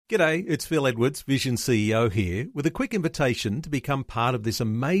G'day, it's Phil Edwards, Vision CEO here, with a quick invitation to become part of this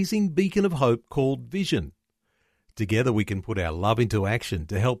amazing beacon of hope called Vision. Together we can put our love into action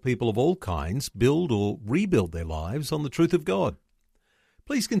to help people of all kinds build or rebuild their lives on the truth of God.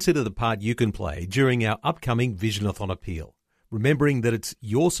 Please consider the part you can play during our upcoming Visionathon appeal, remembering that it's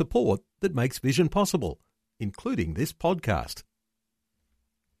your support that makes Vision possible, including this podcast.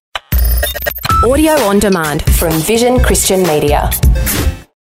 Audio on demand from Vision Christian Media.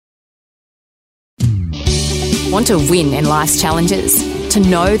 Want to win in life's challenges? To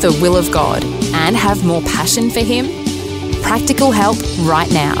know the will of God and have more passion for Him? Practical help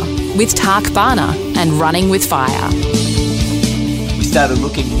right now with Tak Bhana and Running with Fire. We started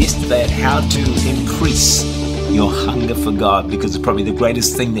looking yesterday at how to increase your hunger for God, because probably the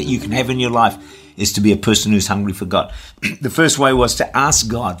greatest thing that you can have in your life is to be a person who's hungry for God. The first way was to ask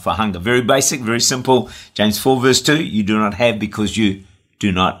God for hunger. Very basic, very simple. James 4 verse 2, you do not have because you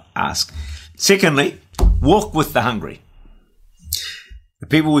do not ask. Secondly, walk with the hungry. The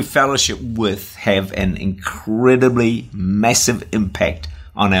people we fellowship with have an incredibly massive impact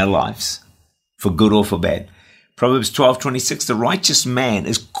on our lives, for good or for bad. Proverbs 12:26, the righteous man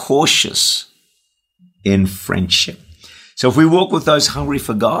is cautious in friendship. So if we walk with those hungry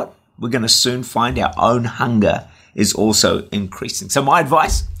for God, we're going to soon find our own hunger is also increasing. So my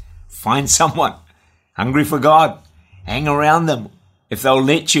advice, find someone hungry for God, hang around them. If they'll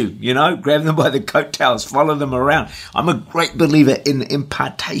let you, grab them by the coattails, follow them around. I'm a great believer in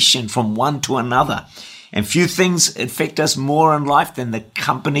impartation from one to another. And few things affect us more in life than the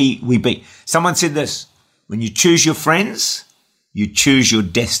company we be. Someone said this, when you choose your friends, you choose your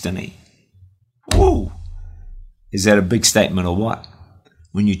destiny. Whoa! Is that a big statement or what?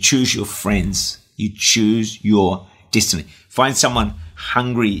 When you choose your friends, you choose your destiny. Find someone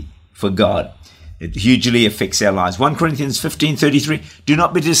hungry for God. It hugely affects our lives. 1 Corinthians 15:33, do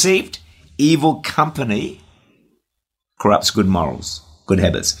not be deceived. Evil company corrupts good morals, good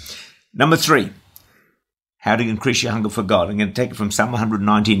habits. Number 3, how to increase your hunger for God. I'm going to take it from Psalm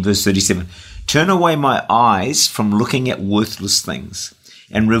 119 verse 37. Turn away my eyes from looking at worthless things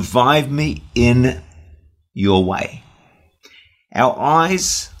and revive me in your way. Our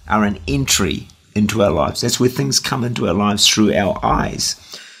eyes are an entry into our lives. That's where things come into our lives, through our eyes.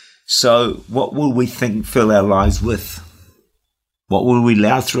 So what will we fill our lives with? What will we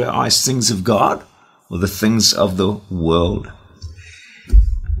allow through our eyes? Things of God or the things of the world?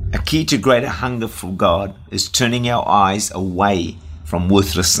 A key to greater hunger for God is turning our eyes away from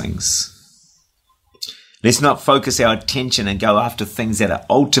worthless things. Let's not focus our attention and go after things that are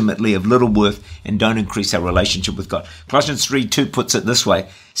ultimately of little worth and don't increase our relationship with God. Colossians 3:2 puts it this way,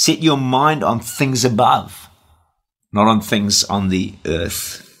 set your mind on things above, not on things on the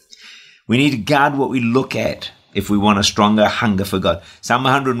earth. We need to guard what we look at if we want a stronger hunger for God. Psalm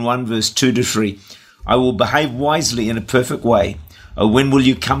 101 verse 2-3, I will behave wisely in a perfect way. Oh, when will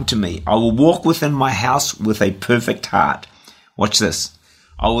you come to me? I will walk within my house with a perfect heart. Watch this.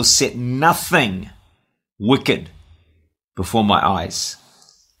 I will set nothing wicked before my eyes.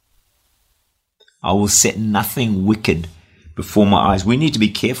 I will set nothing wicked before my eyes. We need to be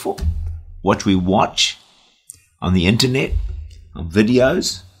careful what we watch on the internet, on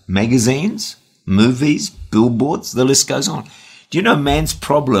videos, magazines, movies, billboards, the list goes on. Do you know man's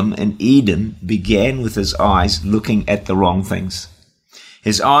problem in Eden began with his eyes looking at the wrong things?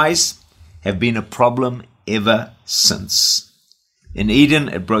 His eyes have been a problem ever since. In Eden,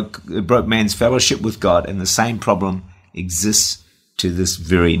 it broke man's fellowship with God, and the same problem exists to this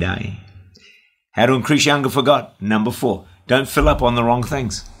very day. How to increase your hunger for God? Number 4, don't fill up on the wrong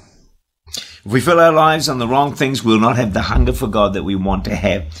things. If we fill our lives on the wrong things, we'll not have the hunger for God that we want to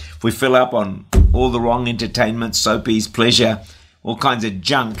have. If we fill up on all the wrong entertainment, soapies, pleasure, all kinds of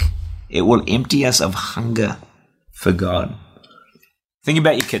junk, it will empty us of hunger for God. Think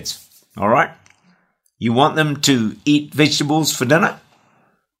about your kids, all right? You want them to eat vegetables for dinner?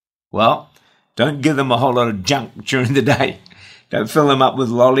 Well, don't give them a whole lot of junk during the day. Don't fill them up with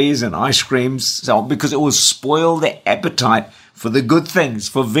lollies and ice creams, because it will spoil their appetite for the good things,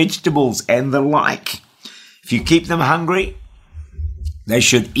 for vegetables and the like. If you keep them hungry, they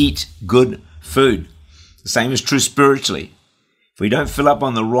should eat good food. The same is true spiritually. If we don't fill up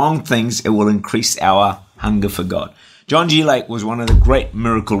on the wrong things, it will increase our hunger for God. John G. Lake was one of the great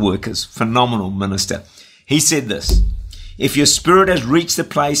miracle workers, phenomenal minister. He said this, if your spirit has reached the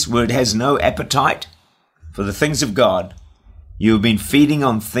place where it has no appetite for the things of God, you have been feeding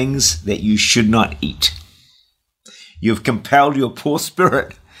on things that you should not eat. You have compelled your poor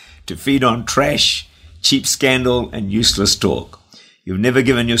spirit to feed on trash, cheap scandal, and useless talk. You've never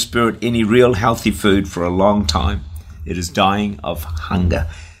given your spirit any real healthy food for a long time. It is dying of hunger.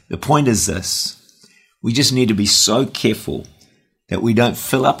 The point is this: we just need to be so careful that we don't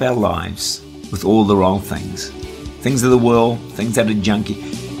fill up our lives with all the wrong things of the world, things that are junky,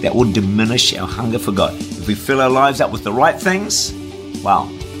 that will diminish our hunger for God. If we fill our lives up with the right things, well,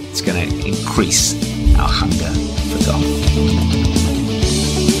 it's going to increase our hunger for God.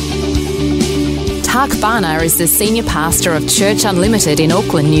 Tak Bhana is the Senior Pastor of Church Unlimited in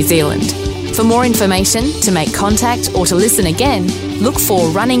Auckland, New Zealand. For more information, to make contact or to listen again, look for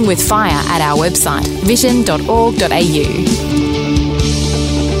Running with Fire at our website, vision.org.au.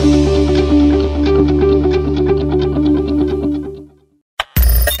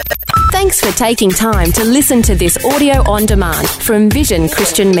 Thanks for taking time to listen to this audio on demand from Vision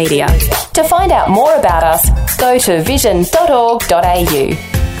Christian Media. To find out more about us, go to vision.org.au.